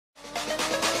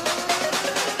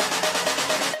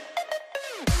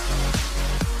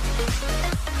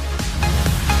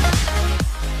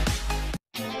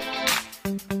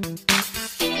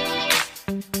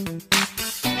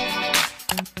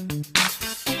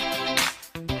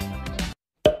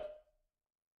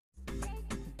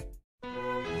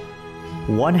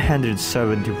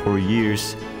174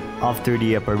 years after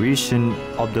the apparition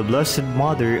of the Blessed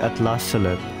Mother at La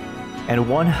Salette, and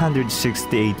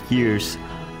 168 years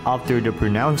after the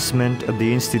pronouncement of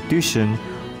the institution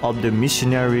of the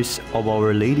missionaries of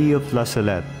Our Lady of La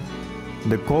Salette,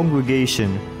 the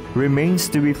congregation remains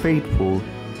to be faithful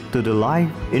to the life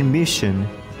and mission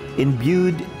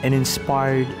imbued and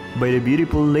inspired by the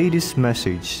beautiful Lady's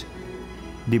message,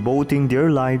 devoting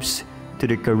their lives to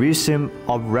the charism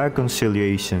of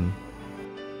reconciliation.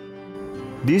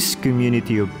 This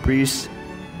community of priests,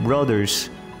 brothers,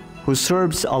 who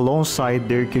serves alongside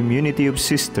their community of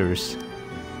sisters,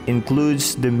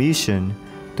 includes the mission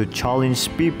to challenge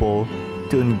people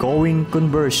to ongoing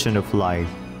conversion of life,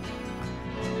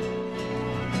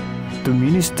 to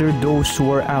minister those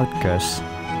who are outcasts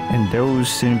and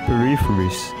those in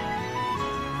peripheries,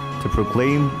 to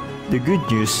proclaim the good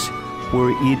news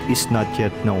where it is not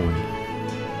yet known,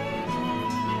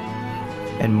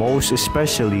 and most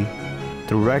especially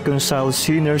to reconcile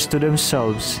sinners to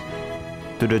themselves,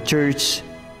 to the Church,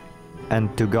 and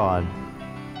to God.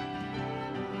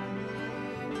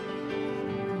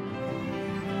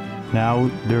 Now,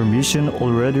 their mission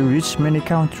already reached many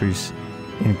countries,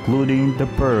 including the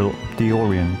Pearl of the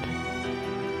Orient,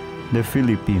 the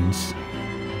Philippines,